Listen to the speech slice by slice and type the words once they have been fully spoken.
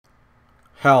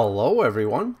Hello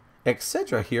everyone,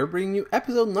 xHedra here bringing you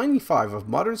episode 95 of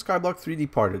Modern Skyblock 3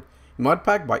 Departed, mod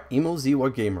pack by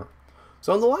EmoZiwa Gamer.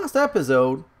 So in the last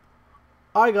episode,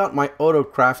 I got my auto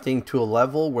crafting to a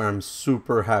level where I'm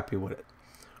super happy with it.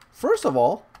 First of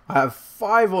all, I have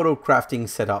 5 auto crafting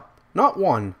set up. Not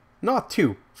 1, not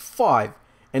 2, 5.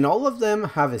 And all of them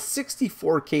have a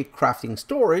 64K crafting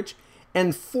storage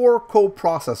and 4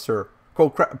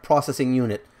 co-processing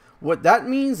unit. What that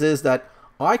means is that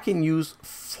I can use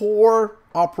 4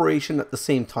 operation at the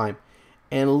same time.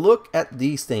 And look at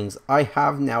these things. I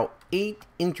have now 8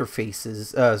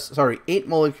 interfaces, 8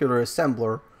 molecular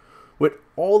assembler with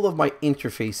all of my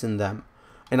interface in them.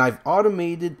 And I've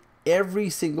automated every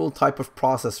single type of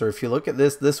processor. If you look at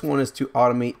this one is to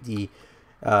automate the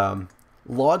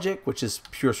logic, which is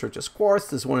pure Certus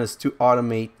quartz. This one is to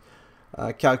automate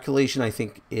calculation, I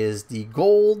think is the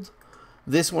gold.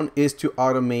 This one is to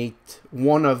automate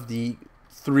one of the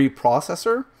 3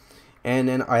 processor, and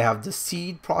then I have the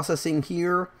seed processing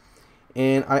here,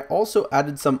 and I also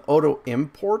added some auto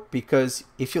import because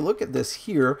if you look at this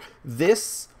here,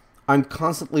 this I'm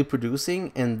constantly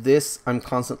producing and this I'm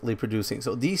constantly producing.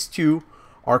 So these two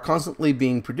are constantly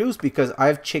being produced because I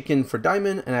have chicken for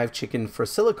diamond and I have chicken for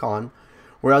silicon,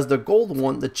 whereas the gold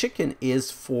one, the chicken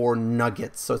is for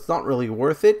nuggets, so it's not really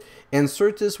worth it. And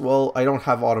Certus, well, I don't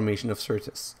have automation of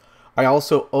Certus. I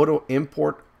also auto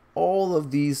import all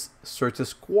of these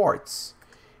Certus quartz,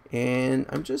 and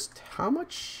I'm just how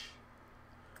much?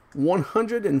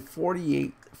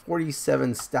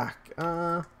 147 stack.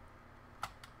 Yeah,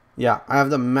 I have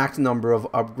the max number of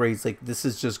upgrades. Like, this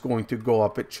is just going to go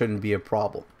up. It shouldn't be a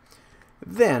problem.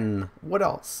 Then what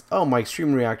else? Oh, my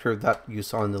extreme reactor that you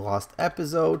saw in the last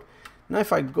episode. Now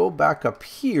if I go back up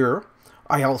here,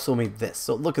 I also made this.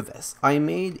 So look at this. I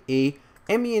made a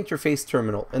ME interface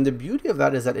terminal, and the beauty of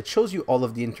that is that it shows you all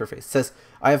of the interface. It says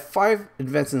I have 5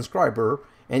 advanced inscriber,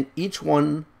 and each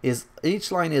line is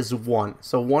 1.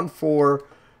 So one for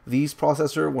these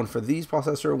processor, one for these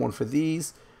processor, one for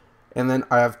these, and then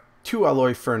I have 2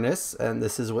 alloy furnace, and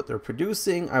this is what they're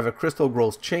producing. I have a crystal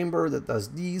growth chamber that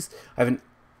does these. I have an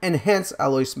enhanced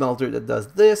alloy smelter that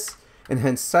does this,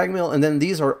 enhanced sag mill, and then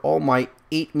these are all my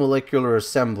 8 molecular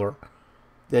assembler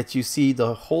that you see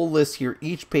the whole list here.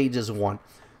 Each page is 1.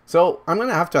 So I'm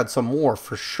gonna have to add some more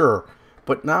for sure,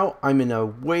 but now I'm in a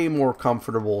way more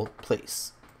comfortable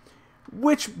place,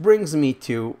 which brings me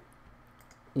to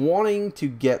wanting to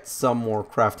get some more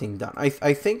crafting done.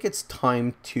 I think it's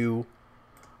time to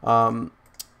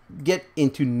get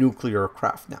into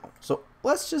Nuclearcraft now. So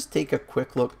let's just take a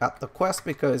quick look at the quest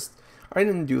because I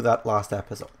didn't do that last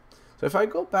episode. So if I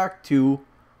go back to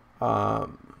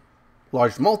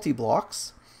large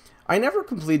multi-blocks, I never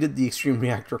completed the extreme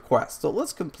reactor quest. So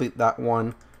let's complete that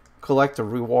one, collect a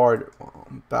reward.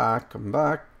 I'm back,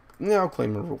 now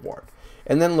claim a reward.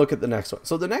 And then look at the next one.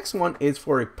 So the next one is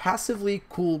for a passively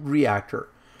cooled reactor.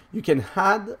 You can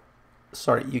add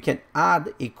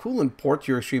a coolant port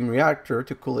to your extreme reactor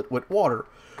to cool it with water.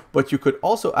 But you could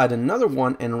also add another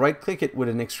one and right click it with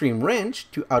an extreme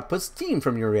wrench to output steam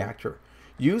from your reactor.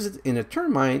 Use it in a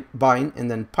turbine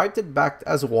and then pipe it back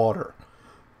as water.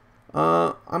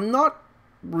 I'm not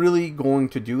really going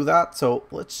to do that, so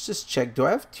let's just check. Do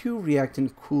I have 2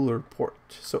 reactant cooler port?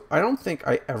 So I don't think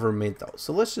I ever made those.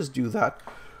 So let's just do that.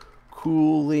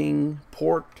 Cooling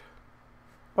port.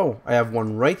 Oh, I have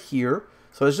one right here.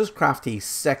 So let's just craft a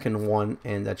second one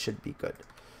and that should be good.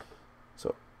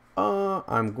 So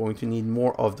I'm going to need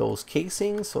more of those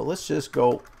casings. So let's just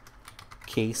go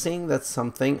casing. That's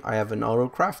something I have an auto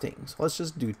crafting. So let's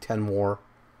just do 10 more.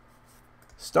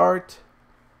 Start.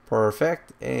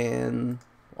 Perfect, and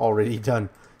already done.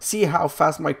 See how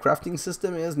fast my crafting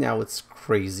system is? Now it's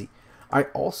crazy. I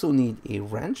also need a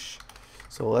wrench.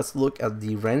 So let's look at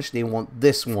the wrench. They want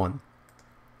this one.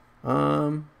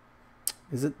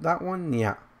 Is it that one?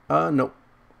 Yeah. No.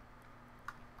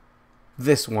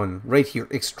 This one right here.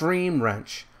 Extreme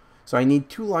wrench. So I need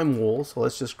 2 lime wool. So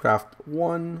let's just craft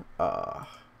 1. Can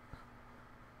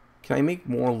I make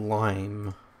more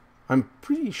lime? I'm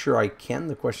pretty sure I can.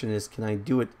 The question is, can I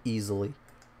do it easily?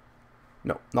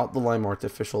 No, not the lime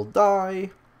artificial dye.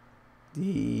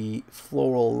 The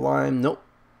floral lime. Nope.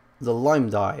 The lime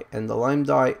dye. And the lime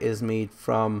dye is made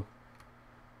from...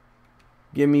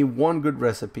 Give me one good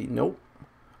recipe. Nope.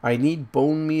 I need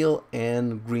bone meal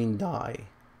and green dye.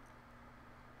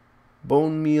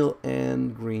 Bone meal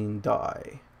and green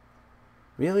dye.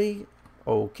 Really?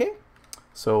 Okay.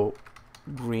 So,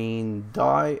 green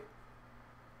dye.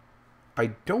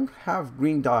 I don't have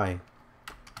green dye.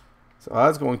 So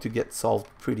that's going to get solved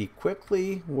pretty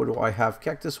quickly. What do I have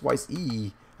cactus wise?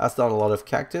 That's not a lot of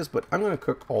cactus, but I'm going to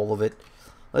cook all of it.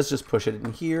 Let's just push it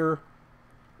in here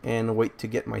and wait to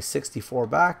get my 64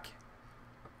 back.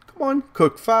 Come on,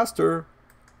 cook faster.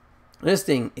 This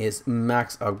thing is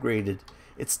max upgraded.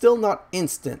 It's still not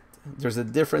instant. There's a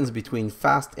difference between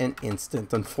fast and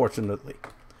instant, unfortunately.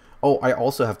 Oh, I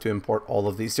also have to import all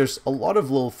of these. There's a lot of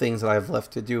little things that I have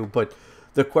left to do, but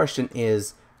the question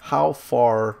is, how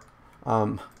far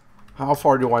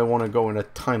do I want to go in a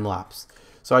time lapse?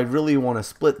 So I really want to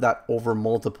split that over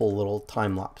multiple little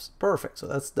time lapse. Perfect. So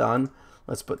that's done.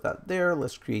 Let's put that there.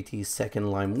 Let's create a second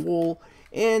lime wool,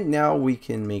 and now we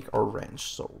can make our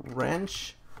wrench. So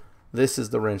wrench. This is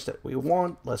the wrench that we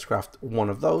want. Let's craft one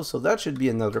of those. So that should be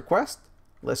another quest.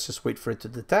 Let's just wait for it to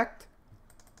detect.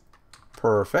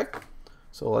 Perfect.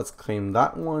 So let's claim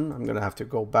that one. I'm going to have to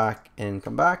go back and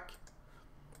come back.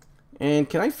 And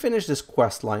can I finish this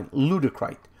quest line?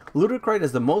 Ludicrite. Ludicrite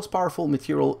is the most powerful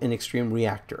material in Extreme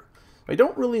Reactor. I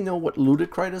don't really know what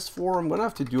Ludicrite is for. I'm going to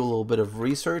have to do a little bit of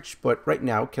research. But right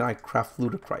now, can I craft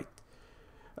Ludicrite?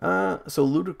 So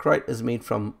Ludicrite is made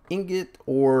from ingot,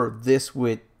 or this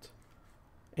with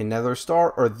another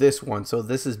star, or this one. So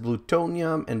this is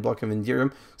plutonium and block of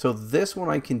indium. So this one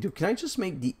I can do. Can I just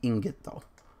make the ingot though?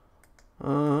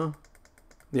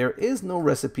 There is no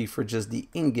recipe for just the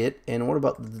ingot. And what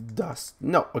about the dust?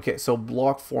 No. Okay, so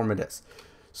block form it is.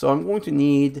 So I'm going to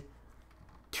need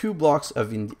 2 blocks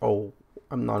of oh,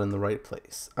 I'm not in the right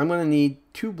place. I'm going to need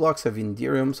 2 blocks of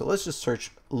indium. So let's just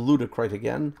search Ludicrite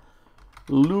again.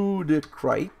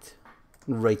 Ludicrite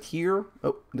right here.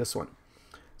 Oh, this one.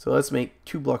 So let's make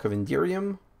 2 blocks of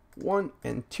indium, 1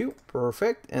 and 2,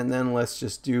 perfect. And then let's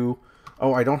just do,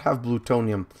 oh, I don't have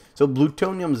plutonium. So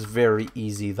plutonium is very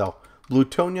easy though.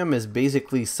 Plutonium is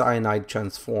basically cyanide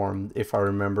transformed, if I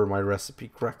remember my recipe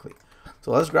correctly.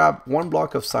 So let's grab 1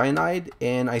 block of cyanide,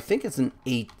 and I think it's an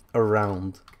 8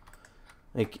 around.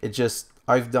 Like it just,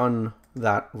 I've done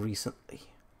that recently.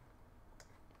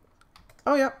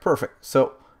 Oh yeah, perfect.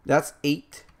 So that's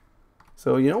 8.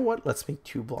 So you know what? Let's make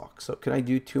 2 blocks. So can I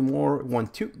do 2 more? 1,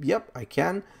 2. Yep, I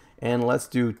can. And let's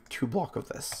do 2 blocks of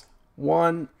this.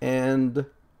 1 and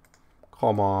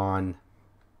come on.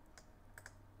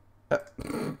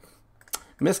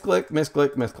 Misclick,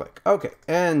 misclick, misclick. Okay,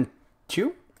 and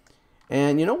 2.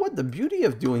 And you know what? The beauty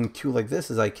of doing 2 like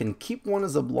this is I can keep 1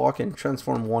 as a block and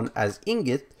transform 1 as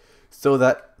ingot, so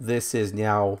that this is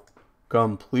now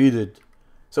completed.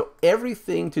 So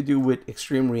everything to do with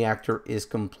Extreme Reactor is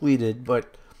completed,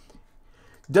 but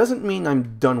doesn't mean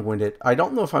I'm done with it. I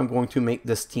don't know if I'm going to make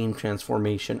this steam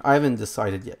transformation. I haven't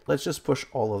decided yet. Let's just push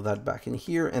all of that back in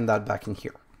here and that back in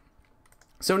here.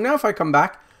 So now if I come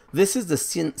back, this is the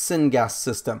syngas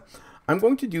system. I'm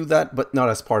going to do that, but not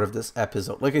as part of this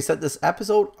episode. Like I said, this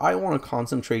episode, I want to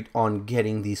concentrate on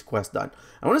getting these quests done.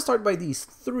 I want to start by these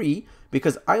 3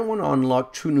 because I want to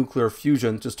unlock true nuclear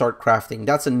fusion to start crafting.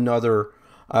 That's another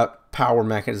power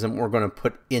mechanism we're going to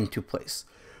put into place.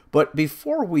 But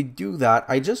before we do that,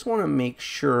 I just want to make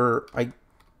sure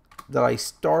that I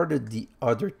started the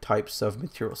other types of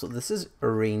material. So this is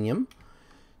uranium.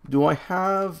 Do I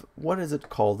have, what is it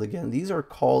called again? These are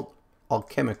called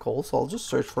alchemical. So I'll just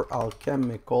search for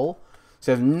alchemical.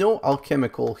 So I have no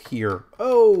alchemical here.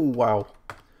 Oh, wow.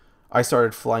 I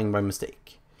started flying by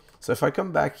mistake. So if I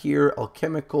come back here,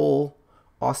 alchemical,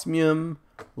 osmium,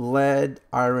 lead,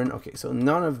 iron. Okay, so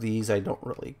none of these, I don't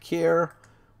really care.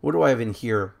 What do I have in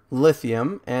here?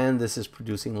 Lithium, and this is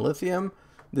producing lithium.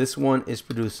 This one is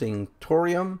producing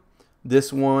thorium.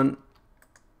 This one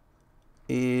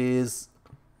is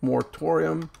more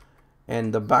thorium,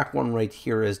 and the back one right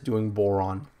here is doing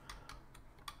boron.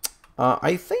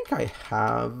 I think I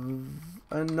have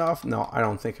enough. No, I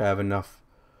don't think I have enough.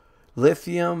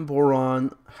 Lithium,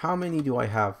 boron. How many do I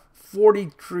have?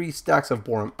 43 stacks of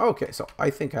boron. Okay, so I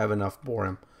think I have enough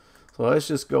boron. So let's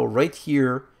just go right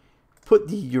here, put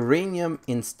the uranium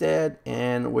instead,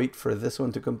 and wait for this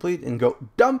one to complete and go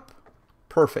dump.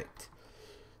 Perfect.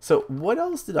 So what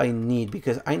else did I need?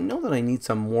 Because I know that I need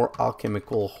some more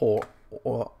alchemical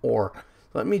ore.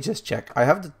 Let me just check. I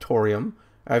have the thorium.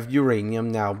 I have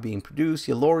uranium now being produced.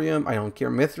 Yellorium, I don't care.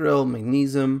 Mithril,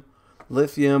 magnesium,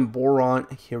 lithium, boron,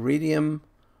 iridium,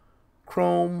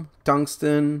 chrome,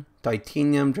 tungsten,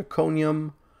 titanium,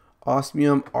 zirconium,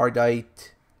 osmium,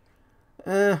 ardite.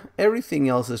 Everything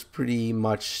else is pretty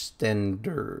much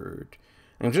standard.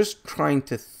 I'm just trying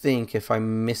to think if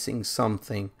I'm missing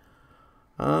something.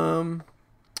 You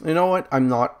know what? I'm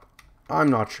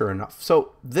not sure enough.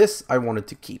 So this I wanted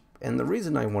to keep, and the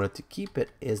reason I wanted to keep it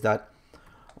is that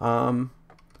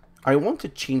I want to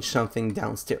change something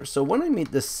downstairs. So when I made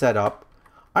this setup,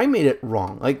 I made it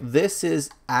wrong. Like, this is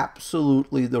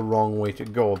absolutely the wrong way to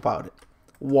go about it.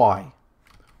 Why?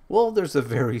 Well, there's a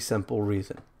very simple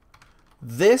reason.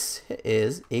 This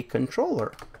is a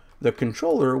controller. The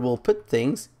controller will put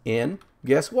things in,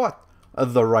 guess what?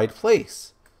 The right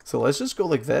place. So let's just go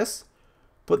like this.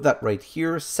 Put that right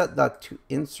here. Set that to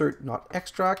insert, not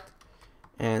extract.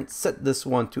 And set this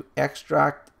one to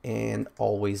extract and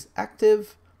always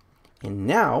active. And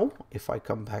now, if I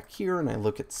come back here and I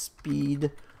look at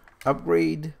speed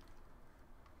upgrade,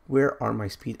 where are my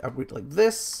speed upgrade? Like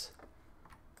this.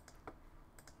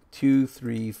 2,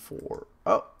 3, 4.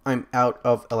 Oh, I'm out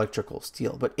of electrical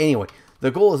steel. But anyway, the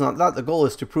goal is not that. The goal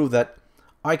is to prove that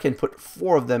I can put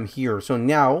 4 of them here. So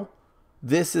now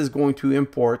this is going to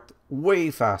import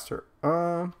way faster.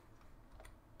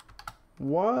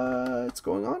 What's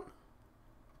going on?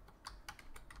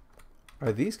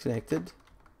 Are these connected?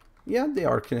 Yeah, they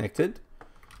are connected.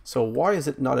 So why is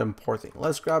it not importing?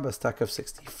 Let's grab a stack of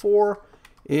 64.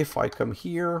 If I come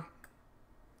here,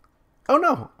 oh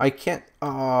no, I can't,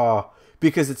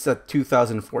 because it's at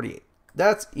 2048.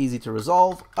 That's easy to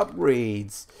resolve.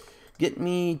 Upgrades. Get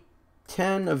me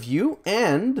 10 of you,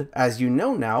 and as you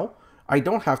know now, I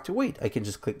don't have to wait. I can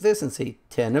just click this and say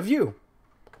 10 of you,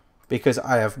 because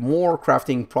I have more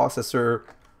crafting processor,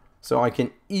 so I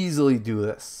can easily do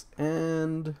this.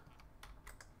 And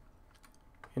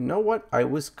you know what? I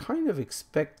was kind of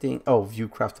expecting, oh, view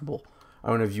craftable.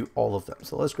 I want to view all of them.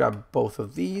 So let's grab both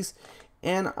of these.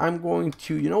 And I'm going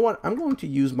to, you know what? I'm going to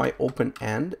use my open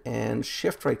end and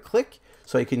shift right click.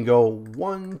 So I can go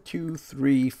 1, 2,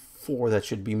 3, 4. That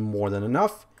should be more than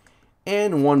enough.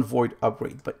 And 1 void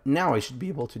upgrade. But now I should be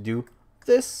able to do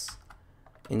this.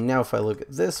 And now if I look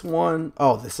at this one,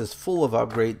 oh, this is full of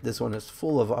upgrade. This one is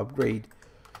full of upgrade.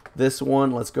 This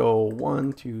one, let's go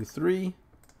 1, 2, 3.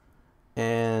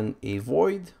 And a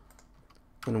void.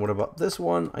 And what about this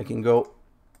one? I can go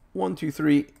 1, 2,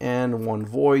 3 and 1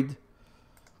 void.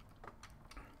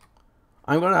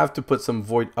 I'm going to have to put some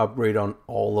void upgrade on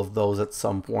all of those at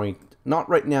some point. Not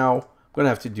right now. I'm going to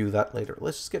have to do that later.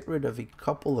 Let's just get rid of a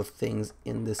couple of things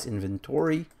in this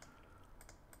inventory.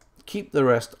 Keep the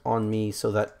rest on me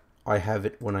so that I have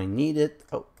it when I need it.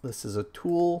 Oh, this is a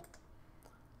tool.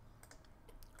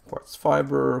 Quartz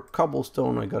fiber,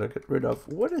 cobblestone, I gotta get rid of.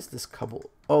 What is this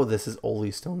cobble? Oh, this is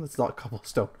Oli stone. That's not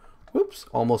cobblestone. Whoops,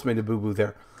 almost made a boo-boo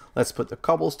there. Let's put the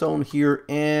cobblestone here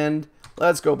and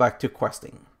let's go back to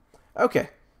questing.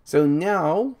 Okay, so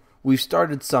now we've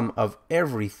started some of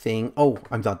everything. Oh,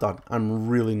 I'm not done. I'm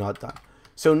really not done.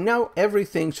 So now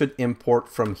everything should import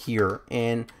from here.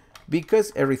 And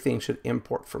because everything should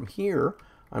import from here,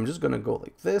 I'm just gonna go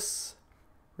like this,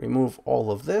 remove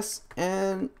all of this,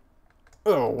 and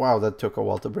oh, wow, that took a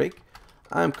while to break.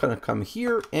 I'm going to come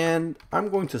here and I'm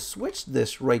going to switch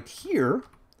this right here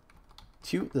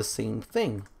to the same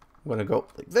thing. I'm going to go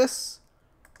like this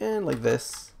and like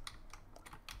this.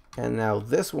 And now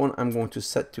this one I'm going to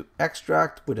set to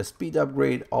extract with a speed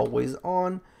upgrade always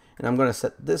on. And I'm going to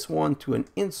set this one to an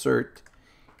insert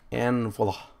and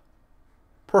voila.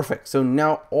 Perfect. So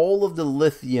now all of the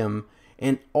lithium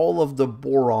and all of the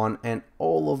boron and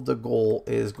all of the gold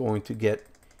is going to get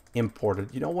imported.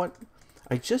 You know what?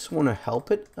 I just want to help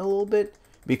it a little bit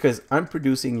because I'm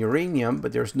producing uranium,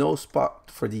 but there's no spot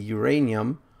for the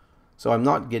uranium, so I'm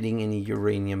not getting any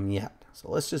uranium yet. So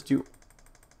let's just do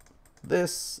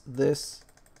this,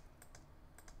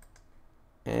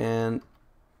 and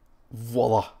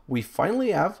voila, we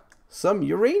finally have some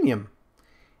uranium,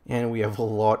 and we have a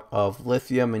lot of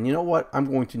lithium. And you know what?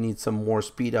 I'm going to need some more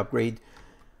speed upgrade.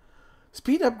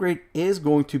 Speed upgrade is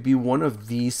going to be one of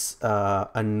these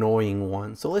annoying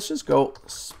ones. So let's just go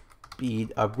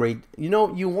speed upgrade. You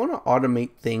know, you want to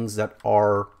automate things that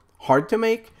are hard to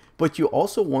make, but you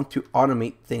also want to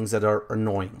automate things that are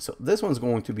annoying. So this one's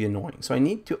going to be annoying. So I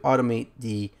need to automate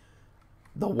the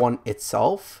one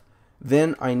itself.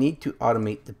 Then I need to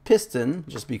automate the piston,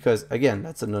 just because, again,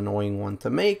 that's an annoying one to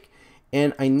make.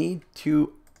 And I need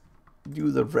to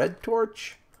do the red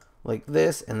torch like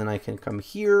this, and then I can come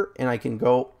here and I can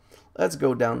go, let's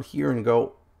go down here and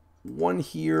go 1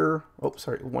 here, oh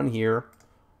sorry, 1 here,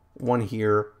 1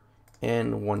 here,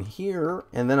 and 1 here,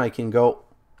 and then I can go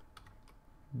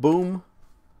boom,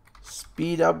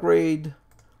 speed upgrade,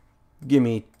 give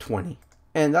me 20.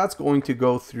 And that's going to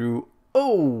go through,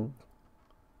 oh,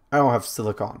 I don't have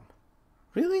silicon.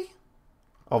 Really?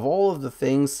 Of all of the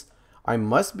things, I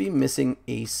must be missing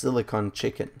a silicon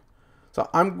chicken. So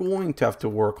I'm going to have to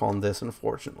work on this,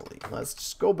 unfortunately. Let's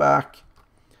just go back.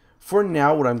 For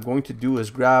now, what I'm going to do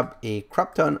is grab a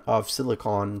crap ton of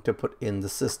silicon to put in the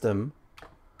system.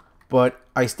 But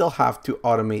I still have to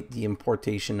automate the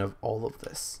importation of all of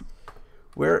this.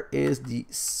 Where is the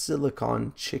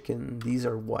silicon chicken? These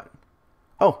are what?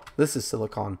 Oh, this is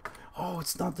silicon. Oh,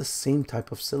 it's not the same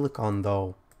type of silicon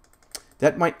though.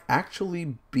 That might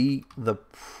actually be the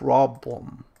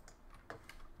problem.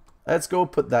 Let's go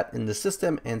put that in the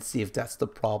system and see if that's the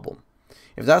problem.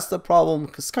 If that's the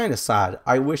problem, it's kind of sad.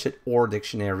 I wish it OR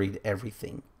dictionaried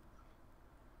everything.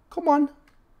 Come on.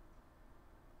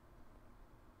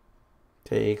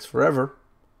 Takes forever.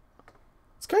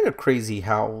 It's kind of crazy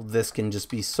how this can just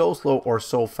be so slow or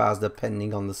so fast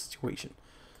depending on the situation.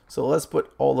 So let's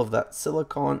put all of that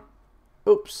silicon.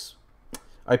 Oops.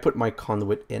 I put my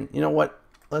conduit in. You know what?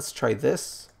 Let's try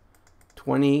this.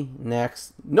 20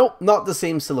 next. Nope, not the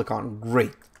same silicon.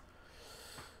 Great.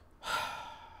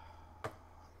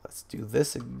 Let's do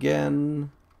this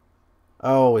again.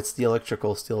 Oh, it's the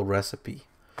electrical steel recipe.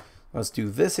 Let's do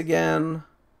this again.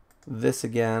 This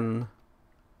again.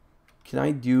 Can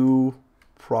I do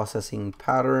processing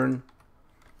pattern?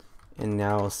 And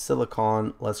now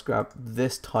silicon. Let's grab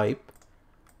this type.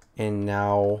 And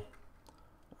now,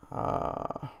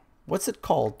 what's it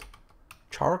called?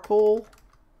 Charcoal?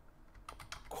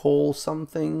 Coal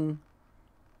something?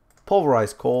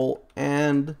 Pulverized coal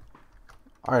and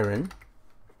iron.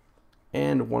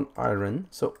 And 1 iron.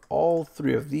 So all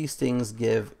 3 of these things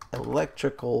give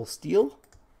electrical steel.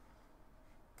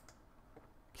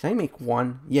 Can I make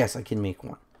 1? Yes, I can make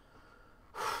 1.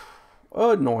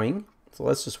 Annoying. So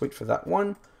let's just wait for that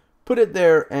one. Put it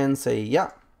there and say,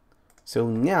 yeah. So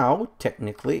now,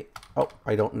 technically, oh,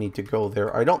 I don't need to go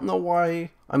there. I don't know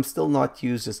why I'm still not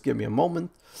used. Just give me a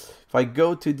moment. If I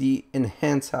go to the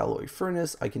enhanced alloy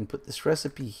furnace, I can put this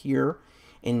recipe here.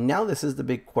 And now this is the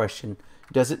big question.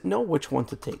 Does it know which one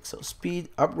to take? So speed,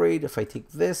 upgrade, if I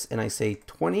take this and I say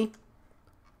 20.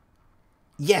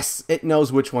 Yes, it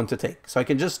knows which one to take. So I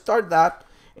can just start that.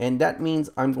 And that means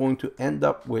I'm going to end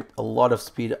up with a lot of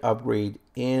speed upgrade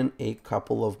in a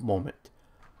couple of moments.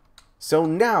 So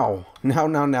now,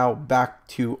 back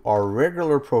to our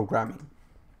regular programming.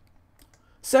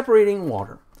 Separating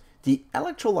water. The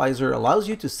electrolyzer allows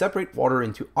you to separate water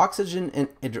into oxygen and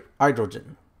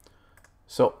hydrogen.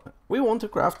 So we want to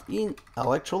craft an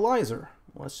electrolyzer.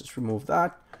 Let's just remove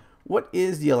that. What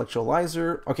is the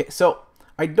electrolyzer? Okay, so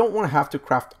I don't want to have to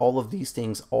craft all of these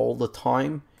things all the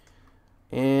time.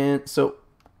 And so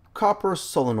copper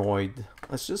solenoid.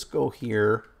 Let's just go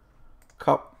here.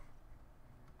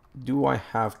 Do I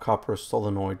have copper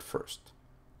solenoid first?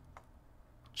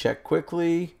 Check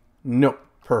quickly. No.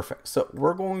 Perfect. So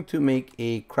we're going to make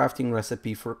a crafting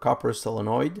recipe for copper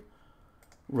solenoid.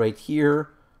 Right here.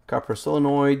 Copper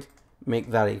solenoid.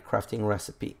 Make that a crafting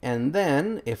recipe. And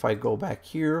then if I go back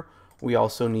here, we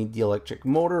also need the electric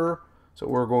motor. So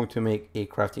we're going to make a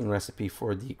crafting recipe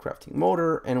for the crafting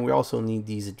motor. And we also need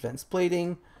these advanced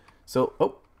plating.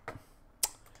 So,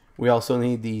 we also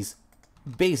need these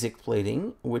basic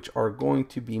plating, which are going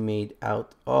to be made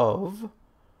out of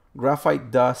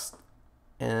graphite dust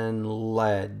and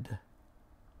lead.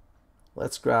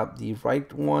 Let's grab the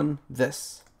right one,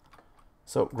 this.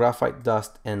 So graphite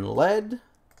dust and lead.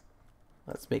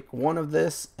 Let's make one of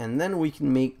this, and then we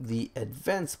can make the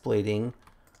advanced plating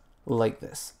like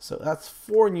this. So that's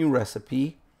 4 new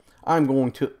recipe. I'm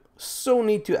going to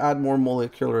need to add more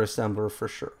molecular assembler for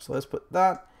sure. So let's put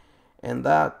that and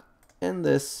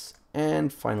this,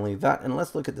 and finally that. And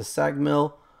let's look at the sag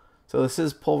mill. So this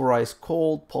is pulverized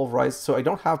coal, pulverized. So I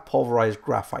don't have pulverized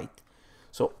graphite.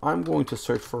 So I'm going to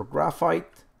search for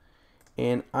graphite,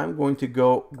 and I'm going to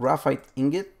go graphite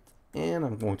ingot, and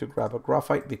I'm going to grab a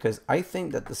graphite because I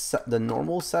think that the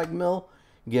normal sag mill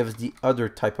gives the other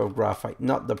type of graphite,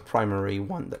 not the primary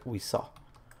one that we saw.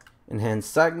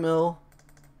 Enhanced sag mill.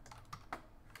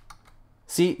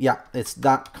 See, yeah, it's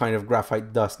that kind of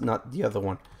graphite dust, not the other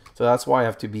one. So that's why I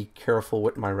have to be careful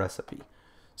with my recipe.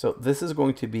 So this is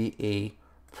going to be a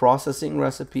processing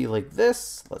recipe like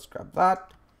this. Let's grab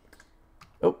that.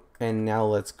 Oh, and now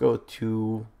let's go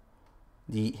to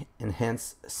the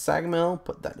enhanced sag mill.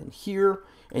 Put that in here.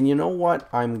 And you know what?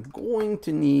 I'm going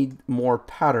to need more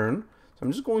pattern. So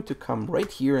I'm just going to come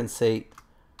right here and say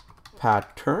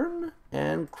pattern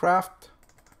and craft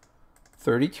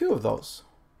 32 of those.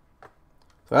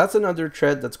 So that's another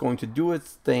thread that's going to do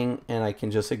its thing, and I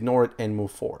can just ignore it and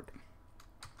move forward.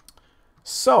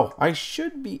 So I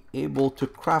should be able to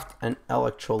craft an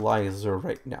electrolyzer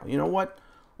right now. You know what?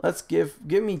 Let's give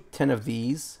me 10 of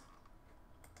these.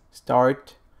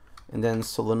 Start, and then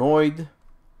solenoid.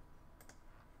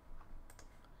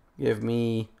 Give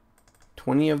me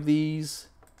 20 of these.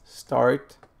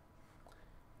 Start,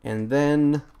 and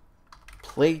then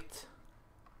plate.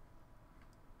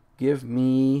 Give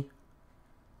me,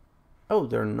 oh,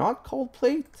 they're not called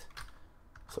plate.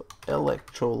 So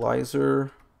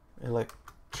electrolyzer,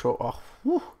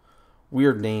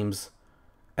 weird names.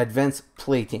 advanced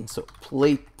plating. So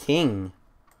plating.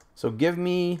 So give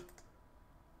me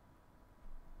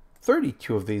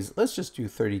 32 of these. Let's just do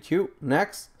 32.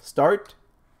 Next, start.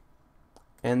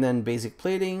 And then basic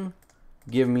plating.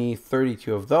 Give me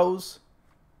 32 of those.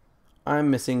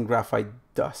 I'm missing graphite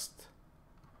dust.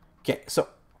 Okay, so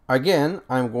again,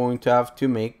 I'm going to have to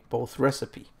make both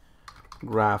recipe.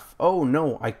 Oh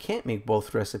no, I can't make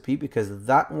both recipe because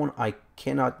that one I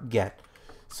cannot get.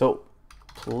 So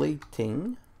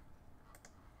plating.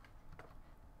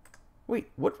 Wait,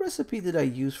 what recipe did I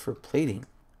use for plating?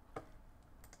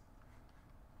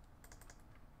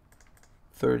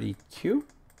 32.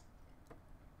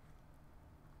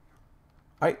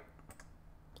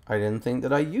 I didn't think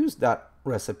that I used that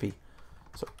recipe.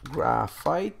 So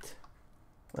graphite.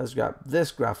 Let's grab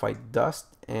this graphite dust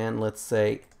and let's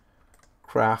say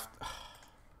craft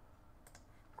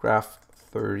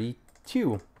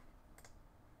 32.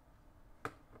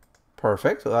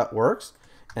 Perfect, so that works.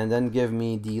 And then give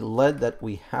me the lead that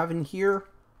we have in here,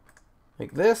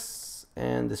 like this,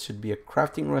 and this should be a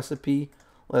crafting recipe.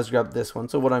 Let's grab this one.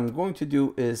 So what I'm going to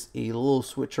do is a little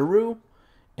switcheroo,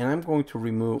 and I'm going to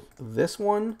remove this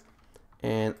one,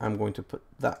 and I'm going to put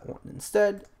that one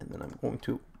instead, and then I'm going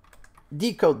to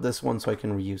decode this one so I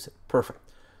can reuse it. Perfect.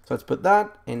 So let's put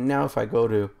that, and now if I go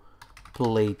to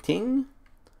plating,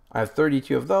 I have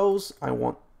 32 of those. I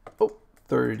want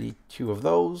 32 of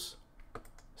those.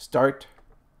 Start.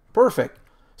 Perfect.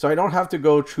 So I don't have to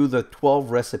go through the 12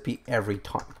 recipe every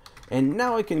time. And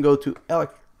now I can go to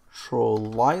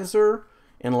Electrolyzer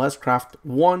and let's craft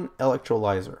one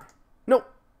electrolyzer. Nope.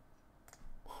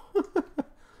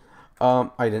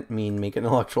 I didn't mean make an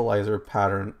electrolyzer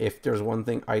pattern. If there's one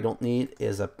thing I don't need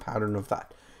is a pattern of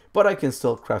that. But I can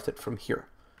still craft it from here.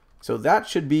 So that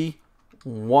should be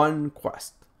one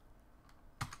quest.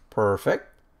 Perfect.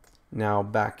 Now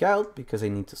back out because I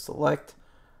need to select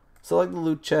the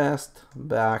loot chest,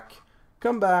 back,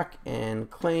 come back and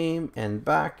claim and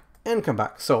back and come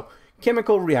back. So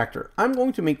chemical reactor, I'm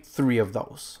going to make 3 of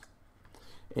those.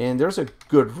 And there's a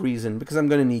good reason because I'm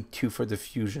going to need 2 for the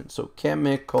fusion. So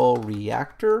chemical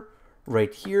reactor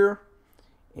right here.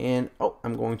 And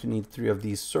I'm going to need 3 of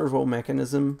these servo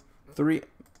mechanism. 3.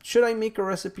 Should I make a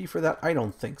recipe for that? I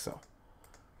don't think so.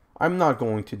 I'm not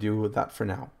going to do that for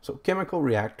now. So chemical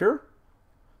reactor.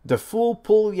 The full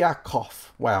Polyakov.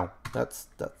 Wow, that's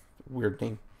a weird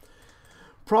name.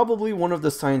 Probably one of the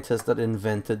scientists that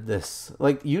invented this.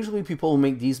 Like, usually people who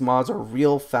make these mods are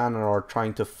real fan and are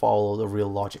trying to follow the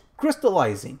real logic.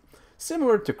 Crystallizing.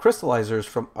 Similar to crystallizers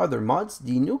from other mods,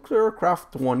 the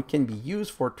Nuclearcraft one can be used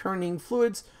for turning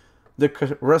fluids the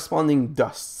corresponding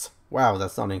dusts. Wow,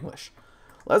 that's not English.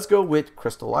 Let's go with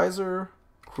crystallizer.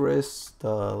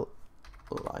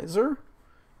 Crystallizer.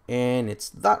 And it's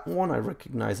that one. I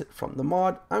recognize it from the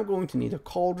mod. I'm going to need a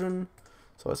cauldron.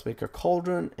 So let's make a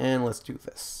cauldron and let's do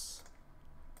this.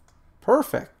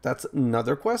 Perfect. That's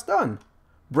another quest done.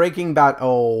 Breaking Bad.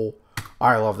 Oh,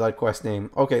 I love that quest name.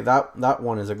 Okay, that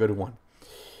one is a good one.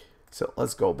 So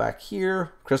let's go back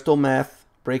here. Crystal Meth,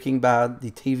 Breaking Bad,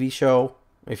 the TV show.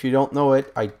 If you don't know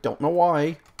it, I don't know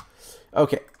why.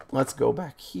 Okay, let's go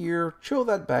back here. Throw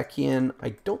that back in.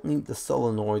 I don't need the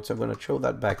solenoid, so I'm going to throw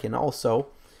that back in also.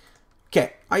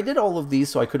 Okay, I did all of these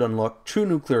so I could unlock true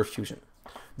nuclear fusion.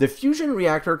 The fusion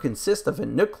reactor consists of a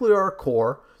nuclear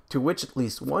core to which at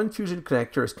least one fusion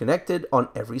connector is connected on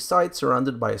every side,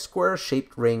 surrounded by a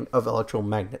square-shaped ring of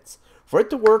electromagnets. For it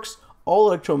to work, all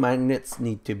electromagnets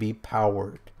need to be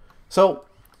powered. So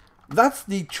that's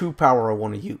the true power I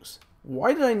want to use.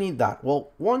 Why did I need that?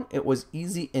 Well, 1, it was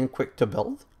easy and quick to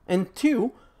build, and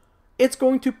 2, it's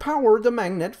going to power the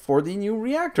magnet for the new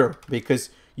reactor because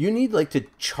you need like to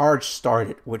charge start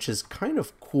it, which is kind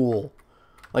of cool.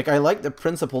 Like, I like the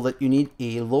principle that you need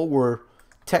a lower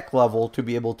tech level to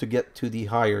be able to get to the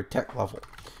higher tech level.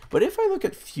 But if I look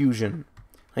at fusion,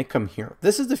 I come here.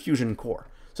 This is the fusion core.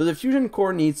 So the fusion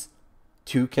core needs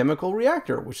 2 chemical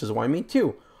reactor, which is why I made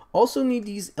 2. Also need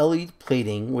these LED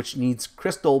plating, which needs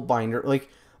crystal binder. Like,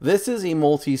 this is a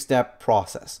multi-step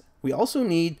process. We also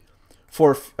need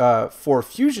for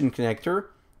fusion connector.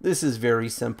 This is very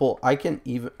simple. I can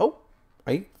even,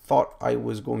 I thought I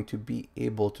was going to be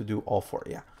able to do all 4.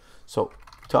 Yeah. So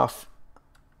tough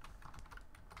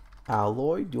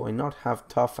alloy. Do I not have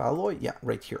tough alloy? Yeah,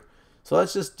 right here. So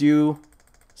let's just do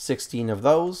 16 of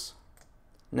those.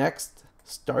 Next,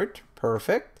 start.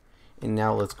 Perfect. And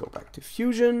now let's go back to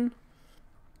fusion.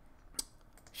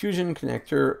 Fusion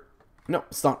connector. No,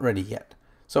 it's not ready yet.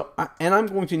 So, and I'm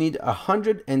going to need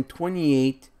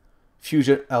 128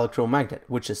 fusion electromagnet,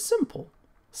 which is simple.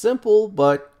 Simple,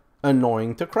 but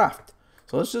annoying to craft.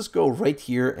 So let's just go right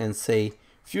here and say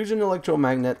Fusion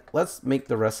electromagnet. Let's make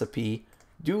the recipe.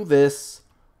 Do this.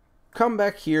 Come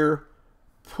back here.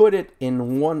 Put it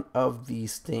in one of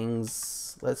these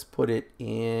things. Let's put it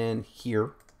in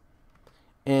here.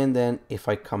 And then if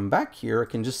I come back here, I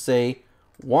can just say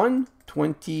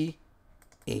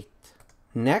 128.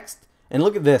 Next. And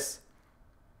look at this.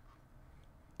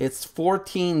 It's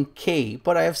 14K,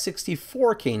 but I have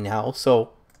 64K now.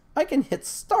 So I can hit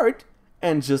start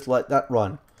and just let that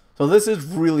run. So this is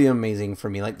really amazing for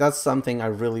me. Like, that's something I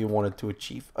really wanted to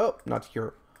achieve. Oh, not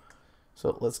here.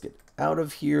 So let's get out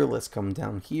of here. Let's come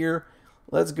down here.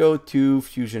 Let's go to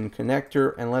Fusion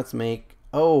Connector and let's make,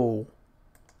 oh,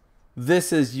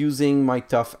 this is using my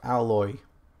tough alloy.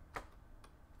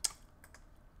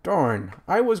 Darn,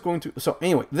 I was going to, so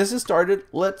anyway, this is started.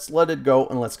 Let's let it go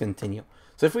and let's continue.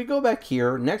 So if we go back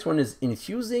here, next one is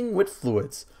infusing with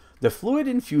fluids. The fluid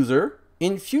infuser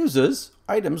infuses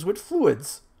items with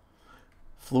fluids.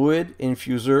 Fluid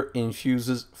infuser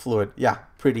infuses fluid. Yeah,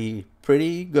 pretty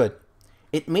good.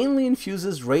 It mainly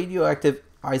infuses radioactive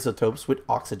isotopes with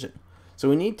oxygen. So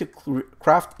we need to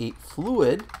craft a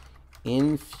fluid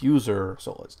infuser.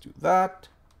 So let's do that.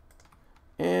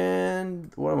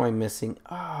 And what am I missing?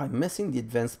 I'm missing the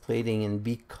advanced plating, and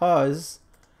because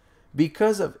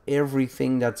of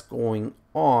everything that's going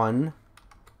on,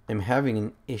 I'm having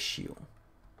an issue.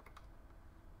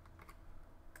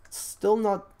 Still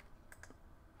not.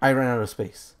 I ran out of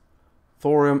space.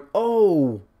 Thorium.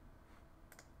 Oh!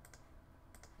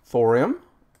 Thorium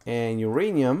and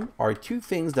uranium are two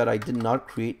things that I did not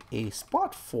create a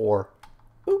spot for.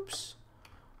 Oops.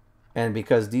 And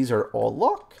because these are all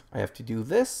locked, I have to do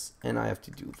this and I have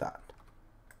to do that.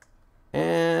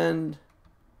 And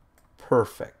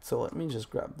perfect. So let me just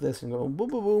grab this and go boom,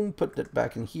 boom, boom, put that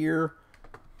back in here.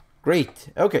 Great.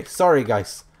 Okay, sorry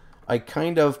guys. I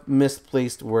kind of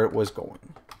misplaced where it was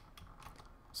going.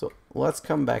 So let's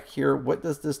come back here. What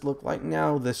does this look like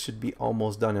now? This should be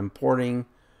almost done importing.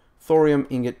 Thorium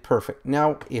ingot, perfect.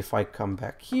 Now, if I come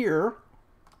back here,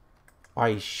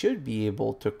 I should be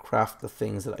able to craft the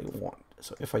things that I want.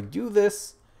 So if I do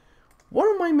this,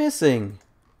 what am I missing?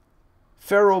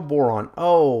 Ferroboron.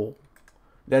 Oh,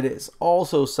 that is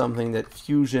also something that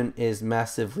Fusion is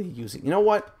massively using. You know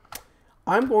what?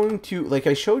 I'm going to, like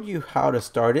I showed you how to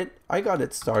start it. I got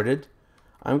it started.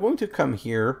 I'm going to come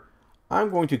here. I'm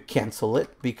going to cancel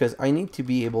it because I need to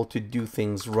be able to do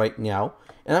things right now.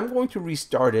 And I'm going to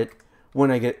restart it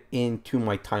when I get into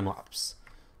my time lapse.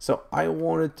 So I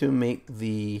wanted to make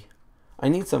the, I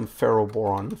need some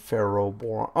ferroboron.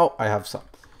 Oh, I have some.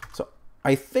 So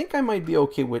I think I might be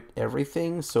okay with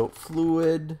everything. So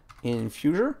fluid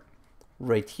infuser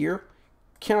right here.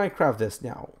 Can I craft this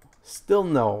now? Still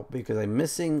no, because I'm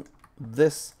missing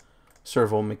this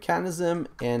servo mechanism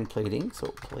and plating. So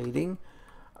plating,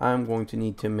 I'm going to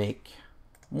need to make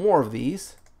more of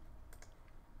these.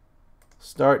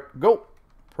 Start, go.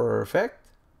 Perfect.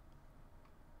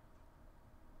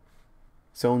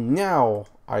 So now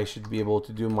I should be able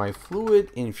to do my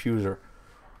fluid infuser.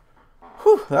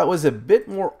 Whew, that was a bit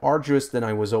more arduous than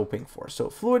I was hoping for. So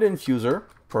fluid infuser,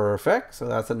 perfect. So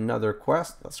that's another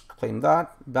quest. Let's claim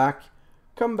that. Back,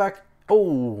 come back.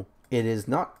 Oh, it is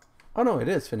not. Oh no, it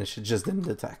is finished. It just didn't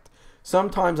detect.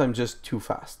 Sometimes I'm just too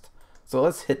fast. So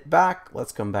let's hit back.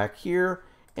 Let's come back here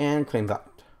and claim that.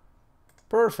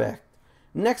 Perfect.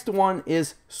 Next one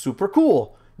is super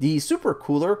cool. The super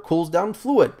cooler cools down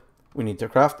fluid. We need to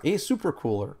craft a super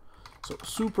cooler. So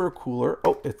super cooler.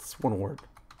 Oh, it's one word.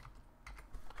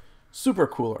 Super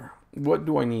cooler. What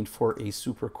do I need for a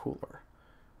super cooler?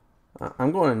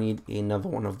 I'm going to need another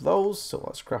one of those. So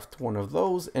let's craft one of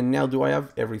those. And now do I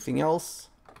have everything else?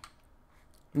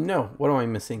 No. What am I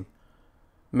missing?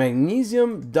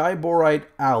 Magnesium diboride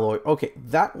alloy. Okay,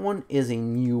 that one is a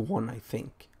new one, I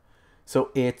think. So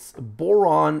it's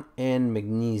boron and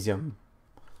magnesium.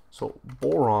 So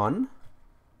boron,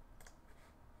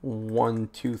 1,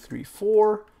 2, 3,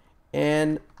 4,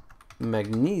 and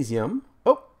magnesium.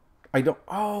 Oh, I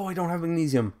don't have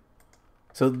magnesium.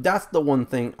 So that's the one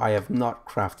thing I have not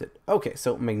crafted. Okay,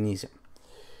 so magnesium.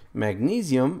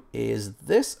 Magnesium is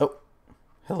this. Oh,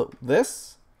 hello,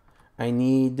 this. I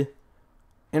need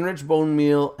enriched bone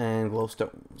meal and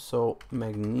glowstone. So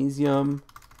magnesium.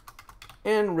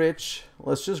 Enrich,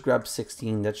 let's just grab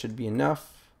 16, that should be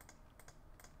enough.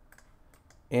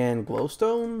 And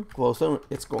glowstone,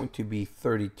 it's going to be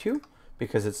 32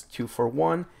 because it's 2 for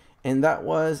 1. And that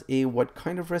was a what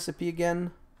kind of recipe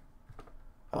again?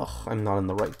 Oh, I'm not in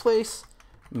the right place.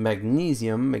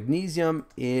 Magnesium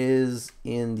is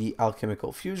in the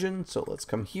alchemical fusion. So let's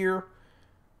come here.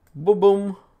 Boom,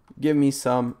 boom. Give me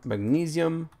some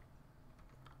magnesium.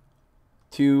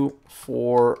 2,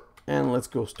 4, And let's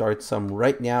go start some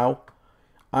right now.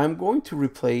 I'm going to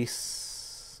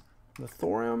replace the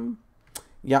thorium.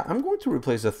 Yeah, I'm going to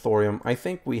replace the thorium. I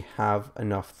think we have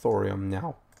enough thorium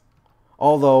now.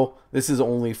 Although this is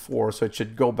only 4, so it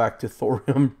should go back to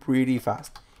thorium pretty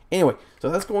fast. Anyway, so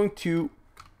that's going to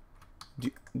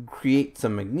create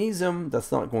some magnesium.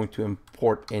 That's not going to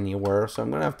import anywhere. So I'm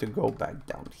going to have to go back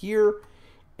down here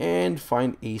and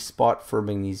find a spot for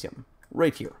magnesium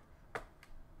right here.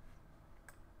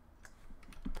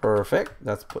 Perfect.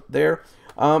 That's put there.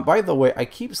 By the way, I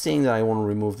keep saying that I want to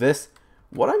remove this.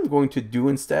 What I'm going to do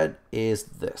instead is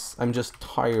this. I'm just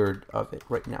tired of it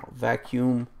right now.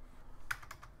 Vacuum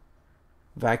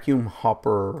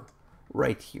hopper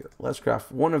right here. Let's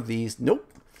craft one of these. Nope.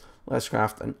 Let's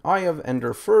craft an Eye of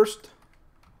Ender first.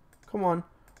 Come on.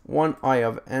 One Eye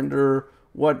of Ender.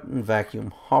 One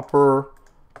vacuum hopper.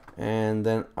 And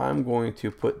then I'm going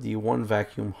to put the one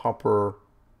vacuum hopper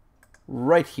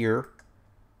right here.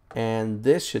 And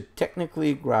this should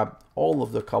technically grab all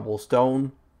of the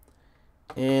cobblestone.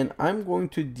 And I'm going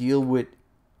to deal with...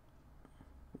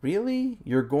 Really?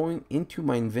 You're going into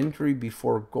my inventory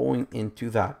before going into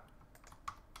that?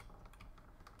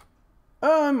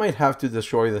 I might have to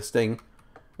destroy this thing.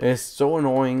 It's so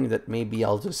annoying that maybe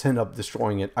I'll just end up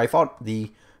destroying it. I thought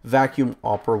the vacuum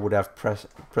hopper would have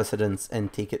precedence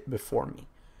and take it before me.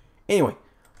 Anyway,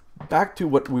 back to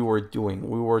what we were doing.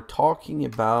 We were talking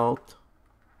about...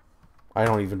 I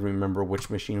don't even remember which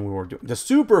machine we were doing. The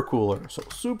super cooler. So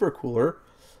super cooler.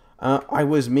 I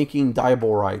was making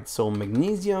diboride. So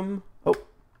magnesium. Oh.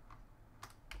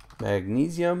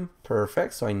 Magnesium.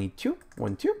 Perfect. So I need 2.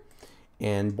 1, 2.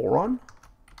 And boron.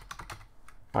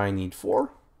 I need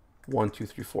 4. 1, 2,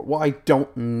 3, 4. Well, I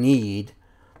don't need.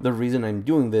 The reason I'm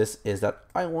doing this is that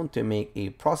I want to make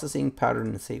a processing pattern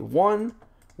and say 1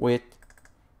 with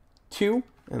 2.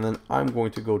 And then I'm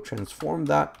going to go transform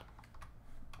that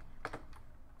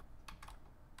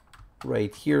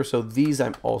right here. So these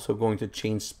I'm also going to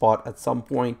change spot at some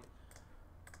point.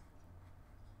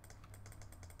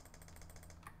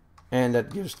 And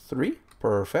that gives 3.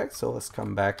 Perfect. So let's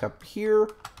come back up here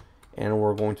and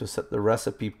we're going to set the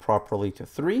recipe properly to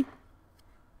 3.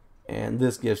 And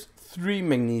this gives 3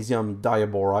 magnesium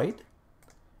diboride.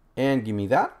 And give me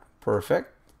that.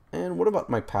 Perfect. And what about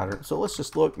my pattern? So let's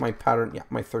just look. My pattern, yeah,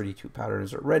 my 32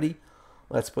 patterns are ready.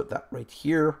 Let's put that right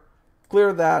here.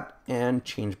 Clear that and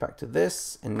change back to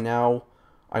this. And now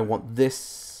I want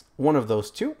this, one of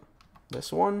those 2.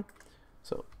 This one.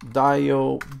 So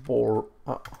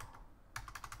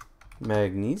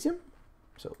magnesium.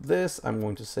 So this, I'm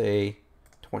going to say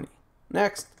 20.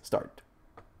 Next, start.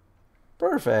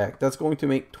 Perfect. That's going to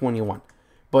make 21.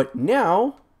 But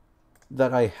now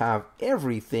that I have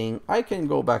everything, I can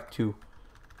go back to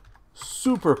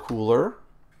super cooler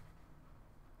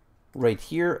right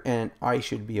here, and I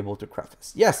should be able to craft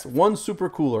this. Yes, 1 super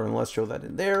cooler, and let's show that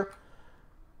in there.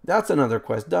 That's another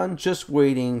quest done. Just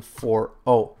waiting for,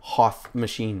 oh, Hoth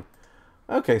machine.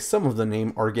 Okay, some of the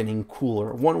name are getting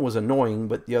cooler. One was annoying,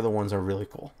 but the other ones are really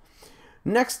cool.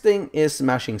 Next thing is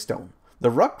smashing stone. The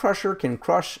rock crusher can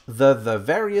crush the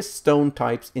various stone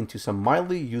types into some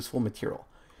mildly useful material.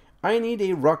 I need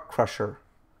a rock crusher.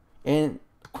 And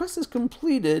the quest is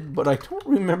completed, but I don't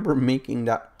remember making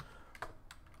that.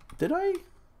 Did I?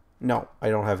 No, I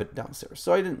don't have it downstairs.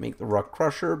 So I didn't make the rock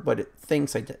crusher, but it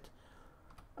thinks I did.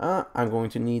 I'm going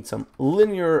to need some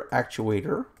linear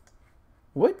actuator.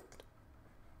 What?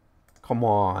 Come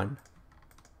on.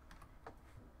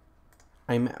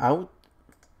 I'm out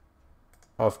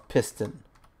of piston.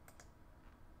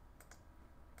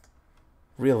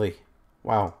 Really?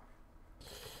 Wow.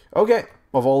 Okay,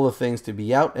 of all the things to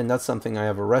be out, and that's something I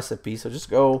have a recipe. So just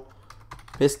go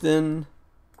piston,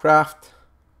 craft,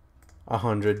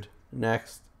 100.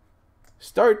 Next.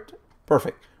 Start.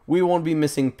 Perfect. We won't be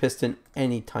missing piston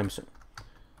anytime soon.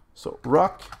 So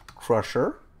rock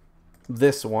crusher.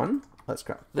 This one. Let's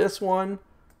craft this one.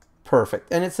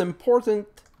 Perfect. And it's important.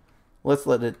 Let's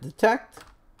let it detect.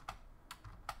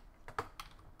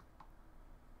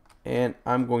 And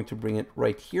I'm going to bring it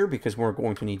right here because we're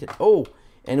going to need it. Oh,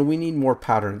 and we need more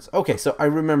patterns. Okay, so I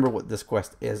remember what this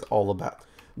quest is all about.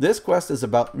 This quest is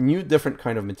about new different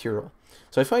kind of material.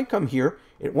 So if I come here,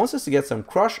 it wants us to get some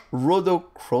crushed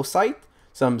rhodochrosite,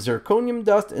 some zirconium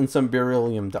dust, and some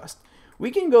beryllium dust.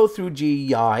 We can go through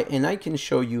GEI and I can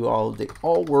show you all they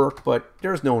all work, but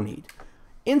there's no need.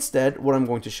 Instead, what I'm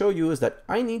going to show you is that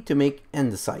I need to make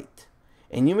andesite.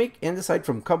 And you make andesite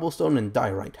from cobblestone and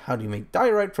diorite. How do you make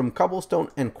diorite from cobblestone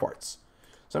and quartz?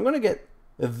 So I'm going to get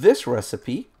this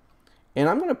recipe and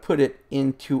I'm going to put it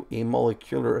into a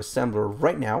molecular assembler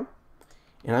right now.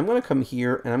 And I'm going to come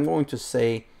here and I'm going to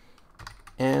say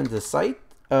andesite.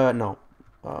 No.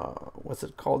 What's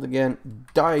it called again?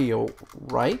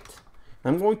 Diorite.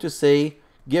 I'm going to say,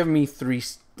 give me 3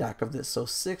 stack of this. So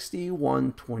 60,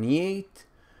 128,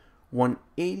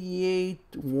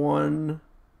 188,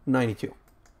 192.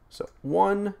 So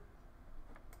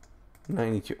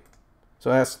 192. So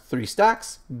that's 3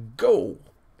 stacks. Go.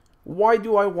 Why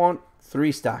do I want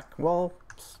 3 stack? Well,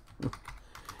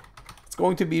 it's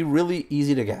going to be really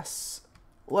easy to guess.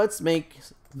 Let's make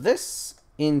this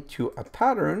into a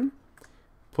pattern.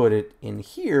 Put it in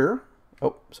here.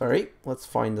 Oh, sorry. Let's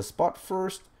find the spot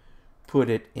first. Put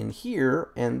it in here.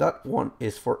 And that one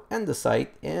is for andesite.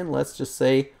 And let's just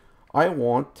say I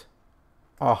want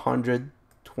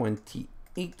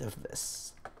 128 of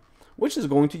this, which is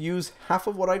going to use half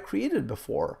of what I created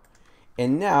before.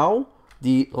 And now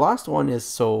the last one is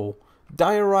so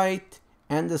diorite,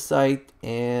 andesite,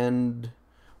 and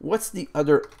what's the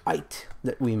other ite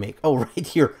that we make? Oh, right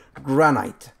here,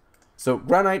 granite. So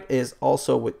granite is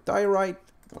also with diorite.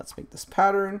 Let's make this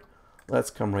pattern.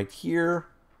 Let's come right here.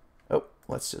 Oh,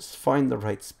 let's just find the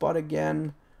right spot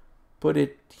again. Put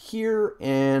it here,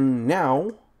 and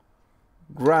now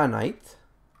granite.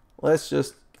 Let's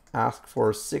just ask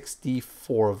for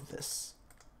 64 of this.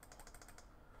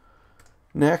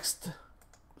 Next,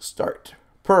 start.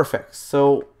 Perfect.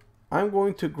 So I'm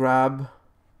going to grab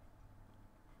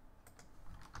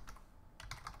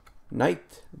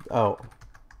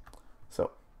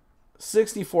so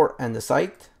 64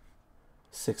 andesite,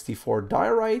 64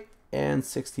 diorite, and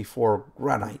 64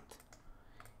 granite.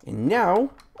 And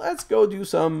now let's go do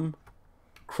some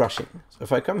crushing. So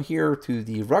if I come here to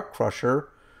the rock crusher,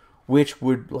 which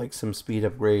would like some speed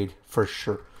upgrade for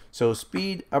sure. So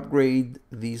speed upgrade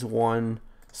these one,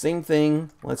 same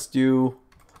thing. Let's do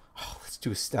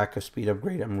a stack of speed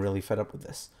upgrade. I'm really fed up with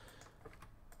this.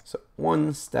 So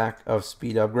 1 stack of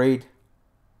speed upgrade,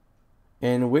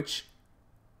 and whichever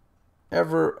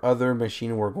other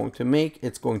machine we're going to make,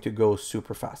 it's going to go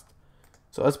super fast.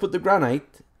 So let's put the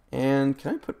granite, and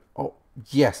can I put, oh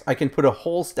yes, I can put a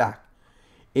whole stack.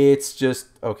 It's just,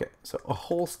 okay, so a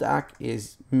whole stack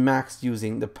is maxed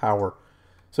using the power.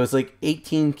 So it's like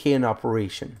 18K in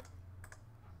operation.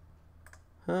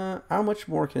 How much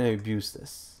more can I abuse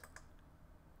this?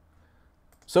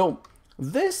 So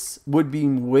this would be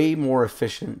way more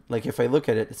efficient. Like if I look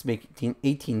at it, it's making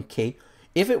 18K.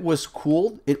 If it was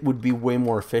cooled, it would be way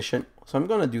more efficient. So I'm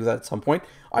going to do that at some point.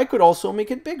 I could also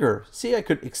make it bigger. See, I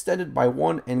could extend it by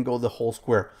 1 and go the whole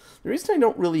square. The reason I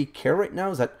don't really care right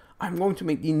now is that I'm going to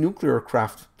make the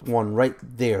Nuclearcraft one right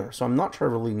there. So I'm not sure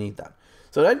I really need that.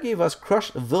 So that gave us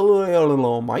crushed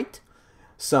villiolomite,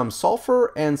 some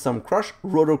sulfur, and some crushed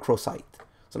rhodochrosite.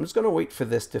 So I'm just going to wait for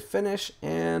this to finish.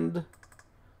 And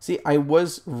see, I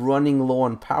was running low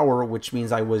on power, which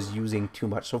means I was using too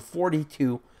much. So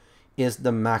 42 is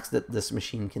the max that this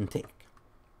machine can take.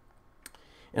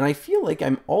 And I feel like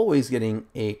I'm always getting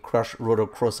a crushed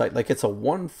rhodochrosite, like it's a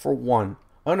 1-for-1.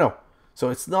 Oh no, so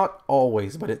it's not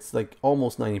always, but it's like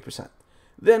almost 90%.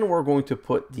 Then we're going to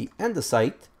put the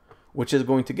andesite, which is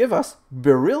going to give us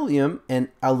beryllium and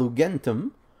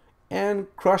alugentum and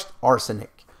crushed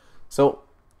arsenic. So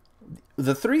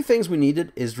the 3 things we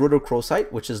needed is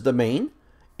rhodochrosite, which is the main,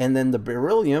 and then the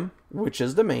beryllium, which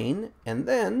is the main, and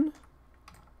then,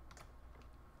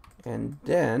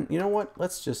 you know what?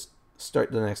 Let's just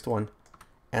start the next one.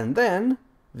 And then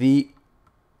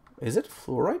is it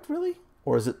fluorite really?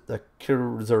 Or is it the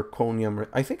zirconium?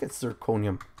 I think it's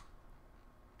zirconium.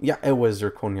 Yeah, it was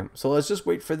zirconium. So let's just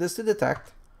wait for this to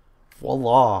detect.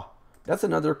 Voila. That's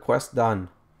another quest done.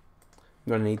 I'm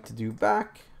going to need to do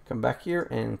come back here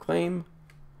and claim.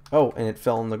 Oh, and it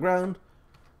fell on the ground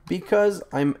because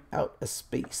I'm out of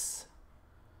space.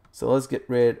 So let's get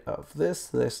rid of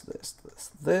this,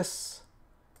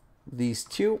 these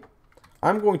 2.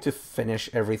 I'm going to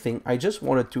finish everything. I just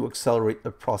wanted to accelerate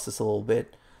the process a little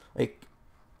bit. Like,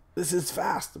 this is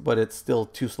fast, but it's still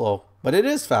too slow. But it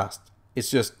is fast.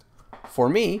 It's just, for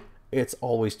me, it's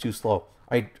always too slow.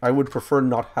 I would prefer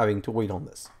not having to wait on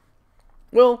this.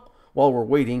 Well, while we're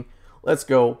waiting, let's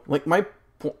go. Like, my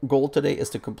goal today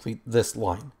is to complete this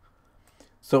line.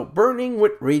 So, burning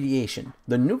with radiation.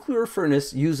 The nuclear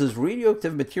furnace uses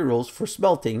radioactive materials for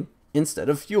smelting instead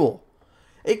of fuel.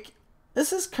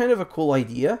 This is kind of a cool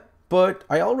idea, but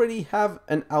I already have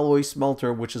an alloy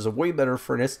smelter, which is a way better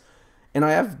furnace. And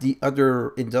I have the other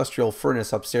industrial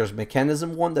furnace upstairs,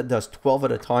 mechanism one, that does 12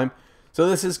 at a time. So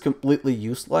this is completely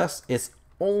useless. It's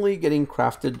only getting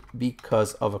crafted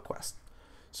because of a quest.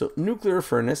 So nuclear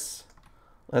furnace.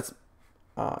 Let's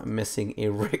missing a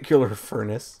regular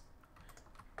furnace.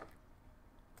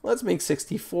 Let's make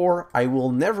 64. I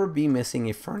will never be missing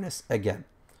a furnace again.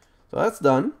 So that's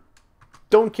done.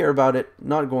 Don't care about it,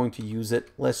 not going to use it.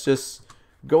 Let's just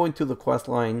go into the quest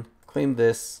line, claim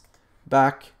this,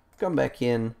 back, come back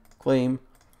in, claim,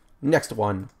 next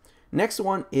one. Next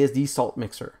one is the salt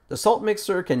mixer. The salt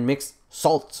mixer can mix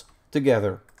salts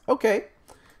together. Okay,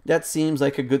 that seems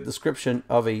like a good description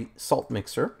of a salt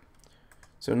mixer.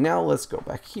 So now let's go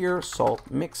back here, salt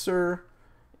mixer,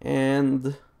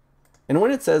 and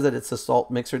when it says that it's a salt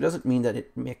mixer, it doesn't mean that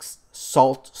it mixes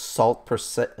salt per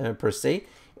se.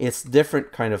 It's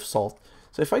different kind of salt.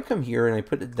 So if I come here and I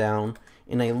put it down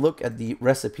and I look at the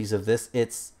recipes of this,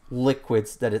 it's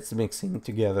liquids that it's mixing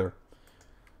together.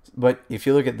 But if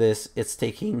you look at this, it's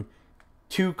taking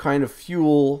two kind of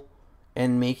fuel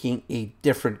and making a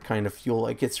different kind of fuel.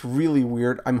 Like, it's really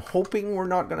weird. I'm hoping we're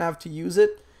not gonna have to use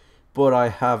it, but I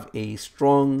have a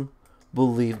strong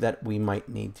belief that we might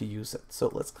need to use it. So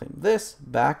let's claim this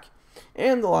back.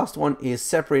 And the last one is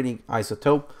separating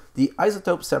isotope. The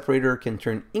isotope separator can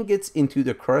turn ingots into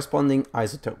the corresponding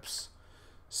isotopes.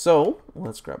 So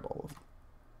let's grab all of them.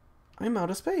 I'm out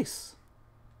of space.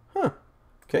 Huh.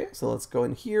 Okay, so let's go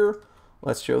in here.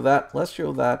 Let's show that. Let's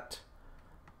show that.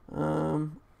 No.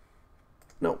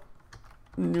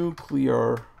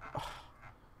 Nuclear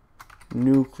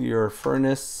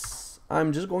furnace.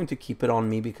 I'm just going to keep it on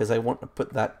me because I want to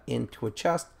put that into a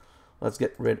chest. Let's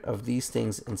get rid of these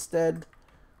things instead.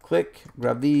 Click,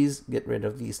 grab these, get rid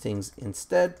of these things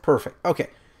instead. Perfect. Okay,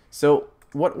 so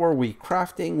what were we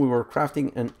crafting? We were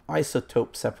crafting an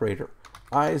isotope separator.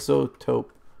 Isotope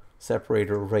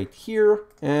separator right here,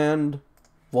 and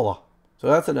voila. So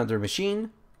that's another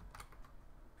machine.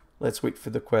 Let's wait for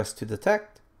the quest to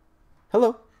detect.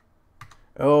 Hello.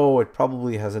 Oh, it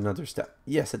probably has another step.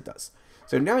 Yes, it does.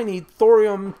 So now I need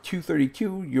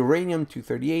thorium-232,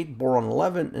 uranium-238,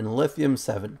 boron-11, and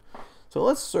lithium-7. So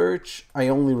let's search. I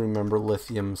only remember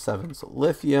lithium-7. So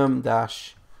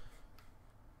lithium-6,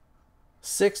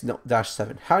 no,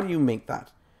 -7. How do you make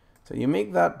that? So you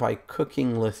make that by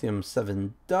cooking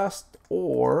lithium-7 dust,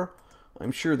 or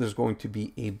I'm sure there's going to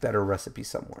be a better recipe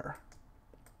somewhere.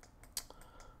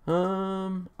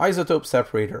 Isotope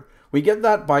separator. We get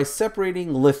that by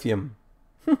separating lithium.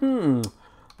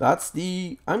 That's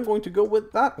the, I'm going to go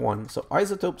with that one. So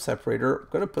isotope separator, I'm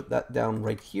going to put that down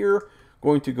right here.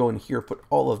 Going to go in here, put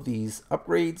all of these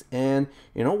upgrades. And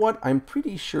you know what? I'm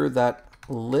pretty sure that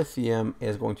lithium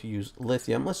is going to use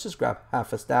lithium. Let's just grab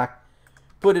half a stack,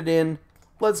 put it in.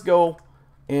 Let's go.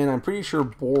 And I'm pretty sure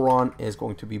boron is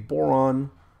going to be boron.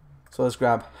 So let's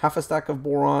grab half a stack of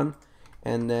boron.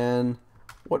 And then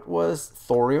what was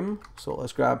thorium? So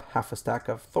let's grab half a stack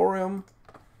of thorium.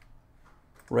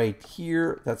 Right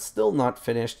here, that's still not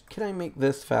finished. Can I make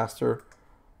this faster?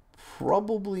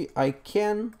 Probably I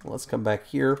can. Let's come back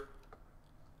here.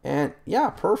 And yeah,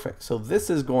 perfect. So this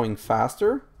is going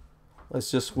faster. Let's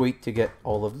just wait to get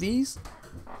all of these.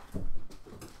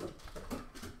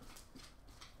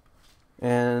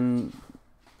 And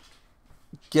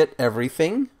get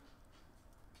everything.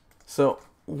 So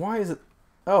why is it?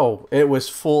 Oh, it was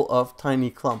full of tiny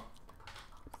clump.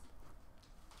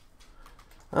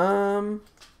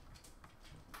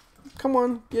 Come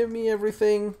on, give me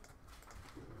everything.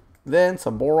 Then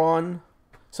some boron.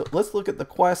 So let's look at the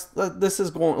quest. This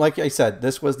is going, like I said,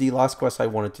 this was the last quest I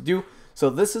wanted to do. So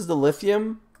this is the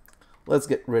lithium. Let's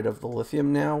get rid of the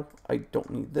lithium now. I don't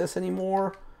need this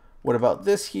anymore. What about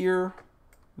this here?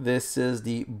 This is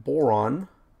the boron.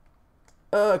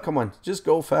 Come on, just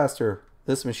go faster.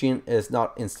 This machine is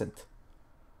not instant.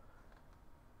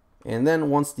 And then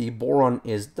once the boron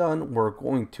is done, we're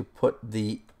going to put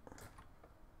the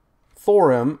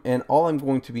thorium, and all I'm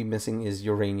going to be missing is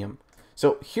uranium.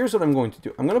 So here's what I'm going to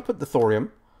do. I'm going to put the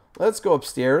thorium. Let's go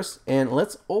upstairs and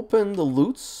let's open the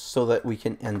loots so that we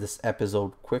can end this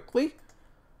episode quickly.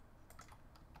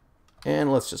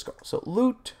 And let's just go. So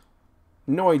loot.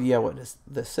 No idea what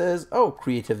this is. Oh,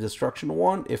 creative destruction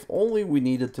 1. If only we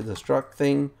needed to destruct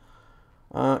thing.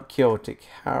 Chaotic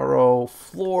harrow,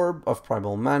 floor of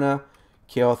primal mana,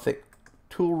 chaotic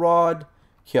tool rod,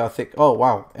 chaotic, oh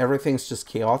wow, everything's just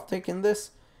chaotic in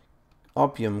this.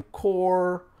 Opium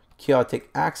core, chaotic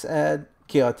axe head,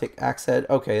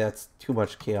 okay, that's too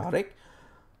much chaotic.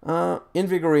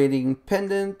 Invigorating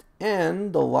pendant,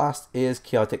 and the last is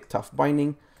chaotic tough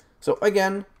binding. So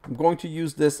again, I'm going to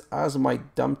use this as my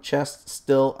dump chest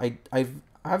still. I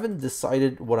haven't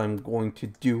decided what I'm going to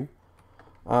do.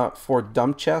 For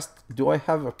dump chest, do I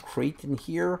have a crate in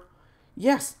here?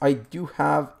 Yes, I do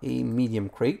have a medium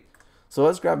crate. So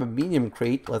let's grab a medium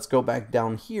crate. Let's go back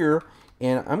down here,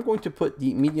 and I'm going to put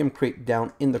the medium crate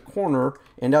down in the corner,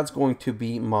 and that's going to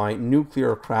be my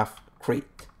Nuclearcraft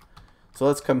crate. So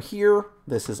let's come here.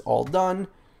 This is all done.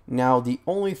 Now the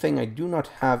only thing I do not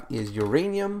have is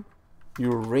uranium.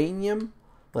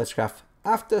 Let's craft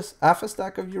half a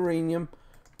stack of uranium,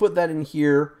 put that in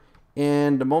here,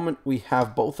 and the moment we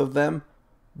have both of them,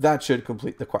 that should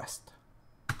complete the quest.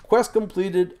 Quest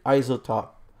completed, isotope.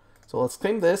 So let's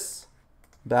claim this.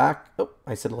 Back. Oh,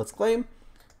 I said let's claim.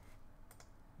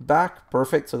 Back.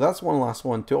 Perfect. So that's one last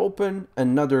one to open.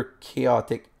 Another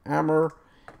chaotic hammer.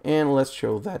 And let's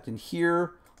show that in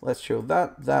here. Let's show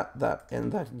that,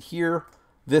 and that in here.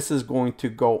 This is going to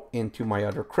go into my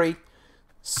other crate.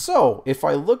 So if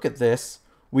I look at this,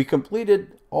 we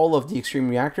completed all of the Extreme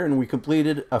Reactor and we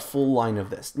completed a full line of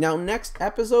this. Now, next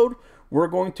episode, we're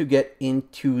going to get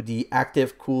into the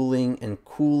active cooling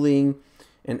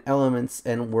and elements,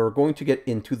 and we're going to get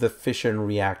into the fission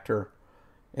reactor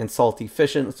and salty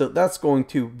fission. So that's going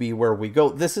to be where we go.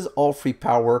 This is all free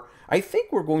power. I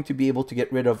think we're going to be able to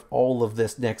get rid of all of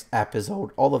this next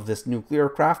episode, all of this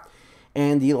Nuclearcraft.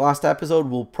 And the last episode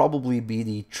will probably be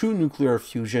the true nuclear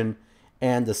fusion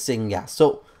and the syngas.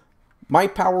 So my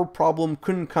power problem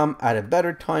couldn't come at a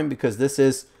better time, because this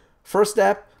is first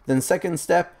step, then second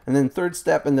step, and then third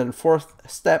step, and then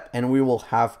fourth step, and we will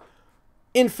have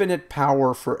infinite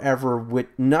power forever with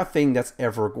nothing that's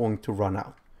ever going to run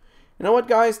out. You know what,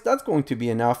 guys? That's going to be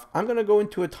enough. I'm going to go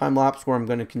into a time lapse where I'm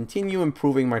going to continue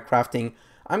improving my crafting.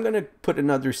 I'm going to put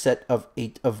another set of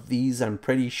 8 of these, I'm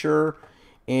pretty sure.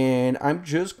 And I'm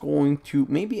just going to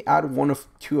maybe add 1 or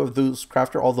 2 of those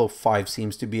crafter, although 5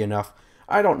 seems to be enough.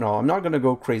 I don't know. I'm not going to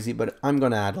go crazy, but I'm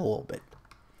going to add a little bit.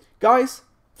 Guys,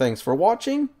 thanks for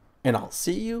watching, and I'll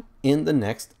see you in the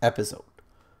next episode.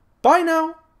 Bye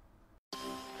now!